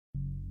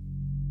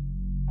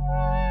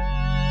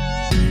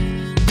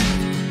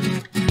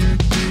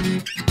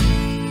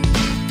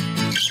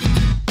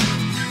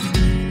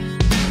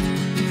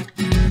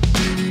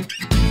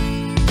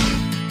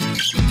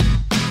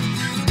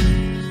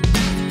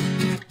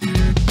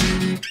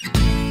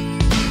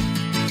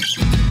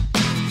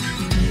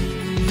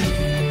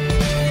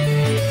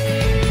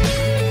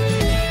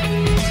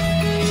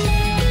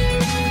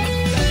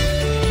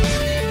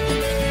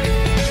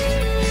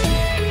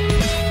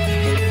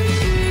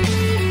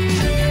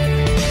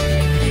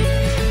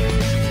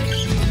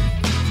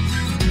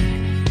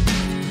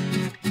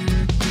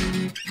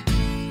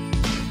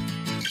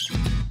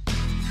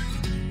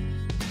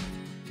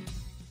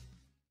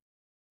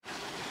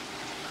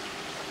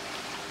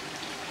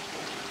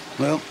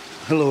Well,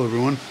 hello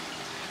everyone.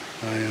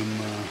 I am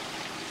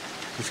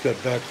just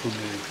got back from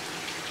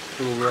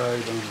a little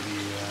ride on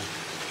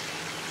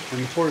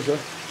the Forza,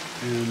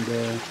 and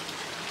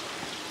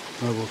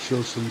I will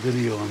show some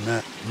video on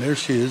that. And there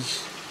she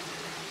is,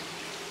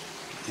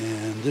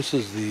 and this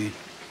is the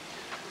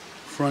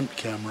front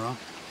camera.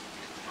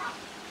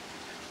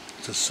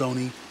 It's a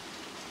Sony.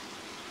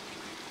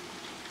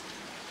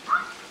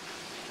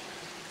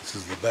 This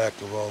is the back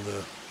of all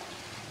the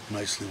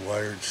nicely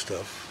wired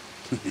stuff.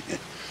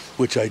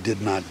 Which I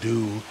did not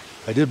do.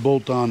 I did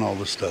bolt on all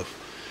the stuff,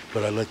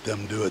 but I let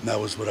them do it, and that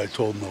was what I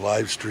told in the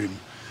live stream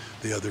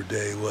the other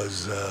day.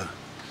 Was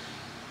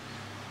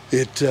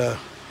 8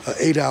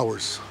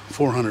 hours,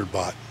 400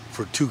 baht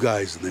for 2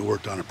 guys, and they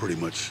worked on it pretty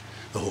much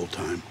the whole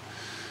time.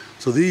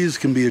 So these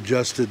can be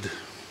adjusted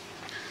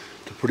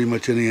to pretty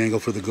much any angle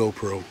for the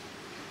GoPro,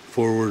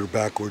 forward or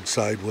backward,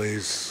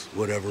 sideways,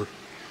 whatever.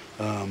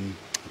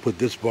 Put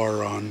this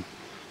bar on,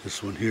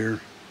 this one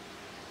here.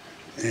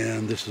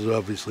 And this is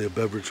obviously a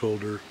beverage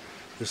holder.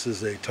 This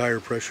is a tire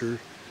pressure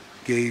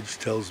gauge,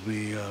 tells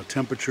me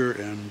temperature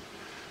and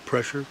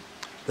pressure.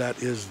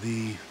 That is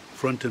the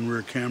front and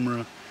rear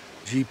camera,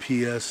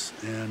 GPS,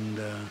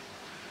 and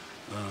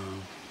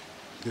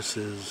this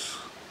is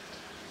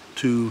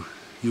 2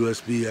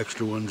 USB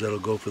extra ones that'll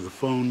go for the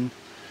phone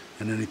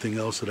and anything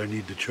else that I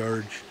need to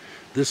charge.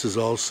 This is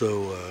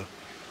also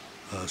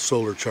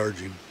solar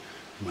charging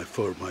my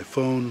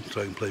phone, so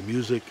I can play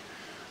music.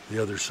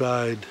 The other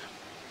side.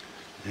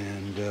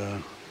 And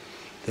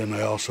then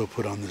I also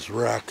put on this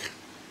rack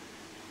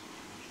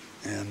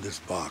and this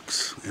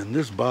box. And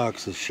this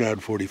box is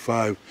Shad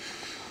 45.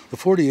 The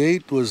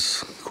 48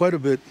 was quite a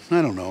bit,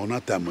 I don't know,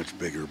 not that much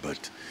bigger,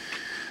 but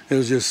it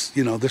was just,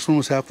 you know, this one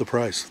was half the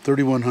price.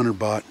 3,100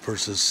 baht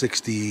versus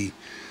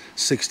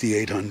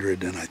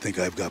 6,800, and I think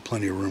I've got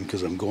plenty of room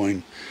because I'm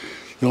going.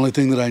 The only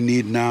thing that I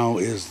need now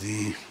is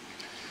I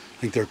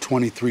think they're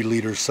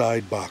 23-liter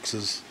side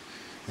boxes,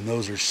 and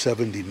those are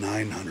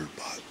 7,900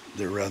 baht.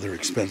 They're rather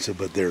expensive,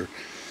 but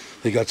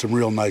they got some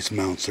real nice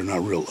mounts. They're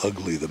not real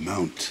ugly, the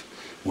mount,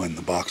 when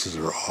the boxes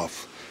are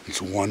off.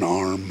 It's one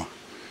arm,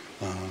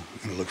 and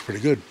it looks pretty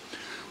good.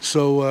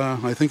 So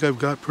I think I've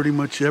got pretty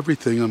much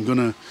everything.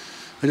 I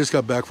just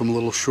got back from a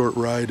little short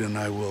ride, and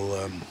I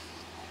will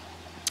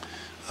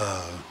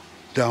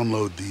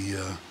download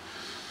the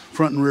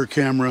front and rear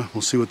camera.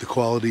 We'll see what the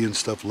quality and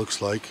stuff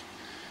looks like.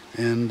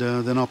 And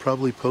then I'll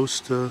probably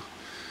post a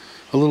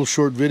little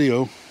short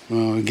video.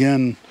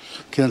 Again,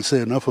 can't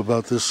say enough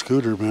about this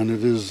scooter, man.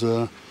 It is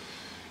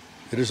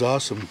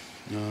awesome.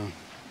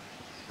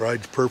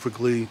 Rides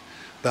perfectly,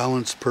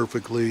 balanced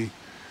perfectly.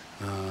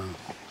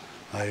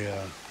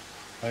 I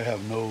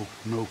have no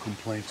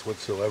complaints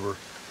whatsoever.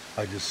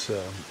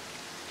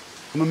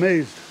 I'm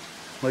amazed.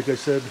 Like I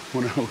said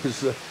when I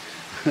was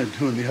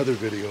doing the other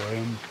video, I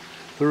am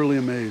thoroughly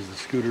amazed. The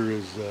scooter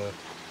is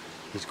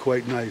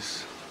quite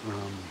nice,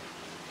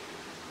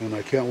 and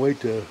I can't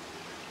wait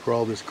for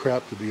all this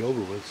crap to be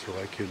over with, so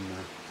I can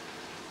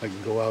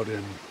go out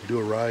and do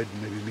a ride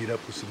and maybe meet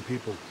up with some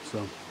people.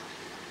 So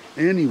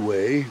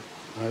anyway,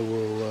 I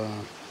will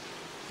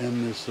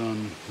end this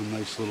on a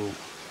nice little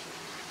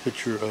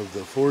picture of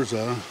the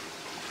Forza,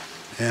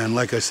 and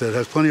like I said, it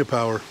has plenty of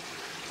power.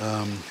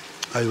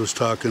 I was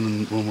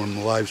talking when we're on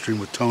the live stream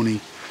with Tony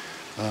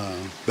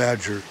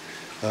Badger,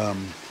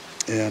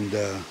 and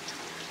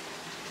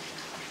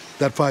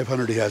that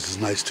 500 he has is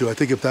nice too. I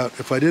think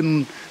if I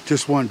didn't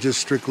just want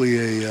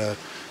strictly a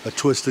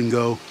twist and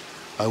go,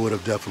 I would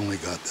have definitely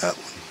got that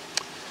one.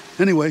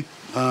 Anyway,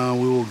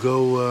 we will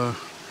go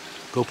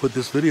put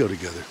this video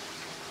together.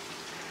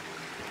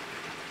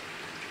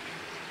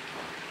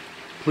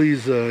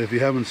 Please, if you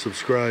haven't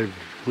subscribed,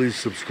 please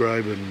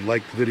subscribe and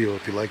like the video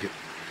if you like it.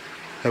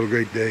 Have a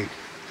great day.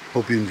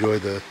 Hope you enjoy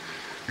the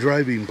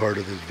driving part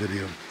of this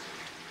video.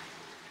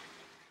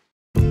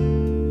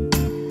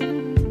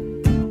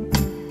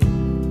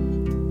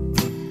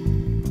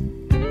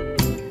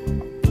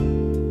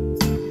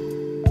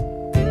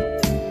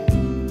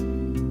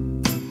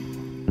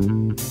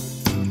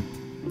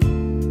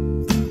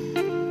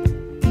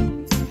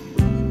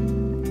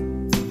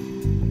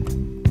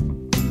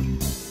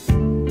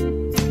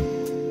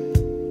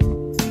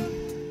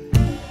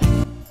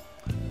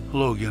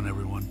 Hello again,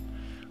 everyone.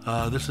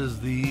 This is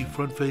the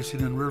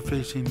front-facing and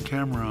rear-facing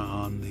camera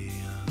on the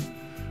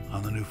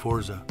new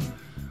Forza.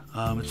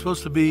 It's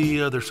supposed to be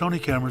they're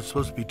Sony cameras. It's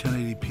supposed to be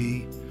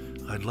 1080p.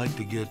 I'd like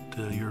to get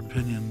your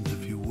opinions,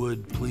 if you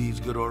would, please,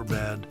 good or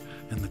bad,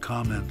 in the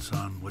comments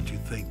on what you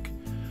think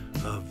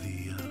of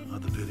the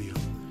video.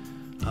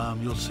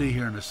 You'll see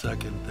here in a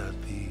second that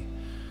the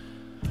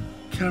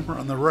camera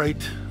on the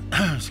right,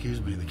 excuse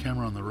me, the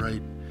camera on the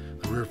right,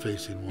 the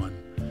rear-facing one,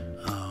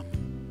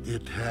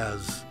 it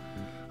has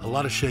a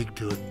lot of shake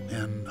to it,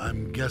 and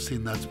I'm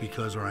guessing that's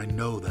because, or I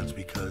know that's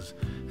because,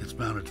 it's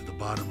mounted to the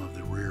bottom of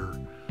the rear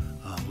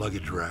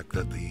luggage rack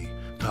that the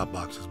top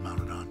box is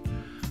mounted on.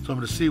 So I'm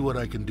going to see what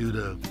I can do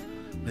to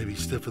maybe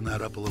stiffen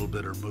that up a little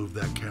bit or move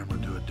that camera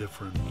to a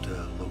different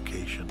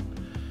location.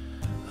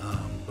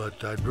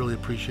 But I'd really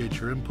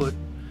appreciate your input.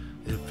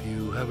 If you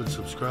haven't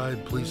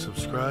subscribed, please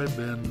subscribe,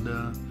 and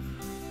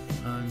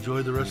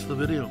enjoy the rest of the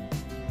video.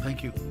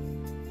 Thank you.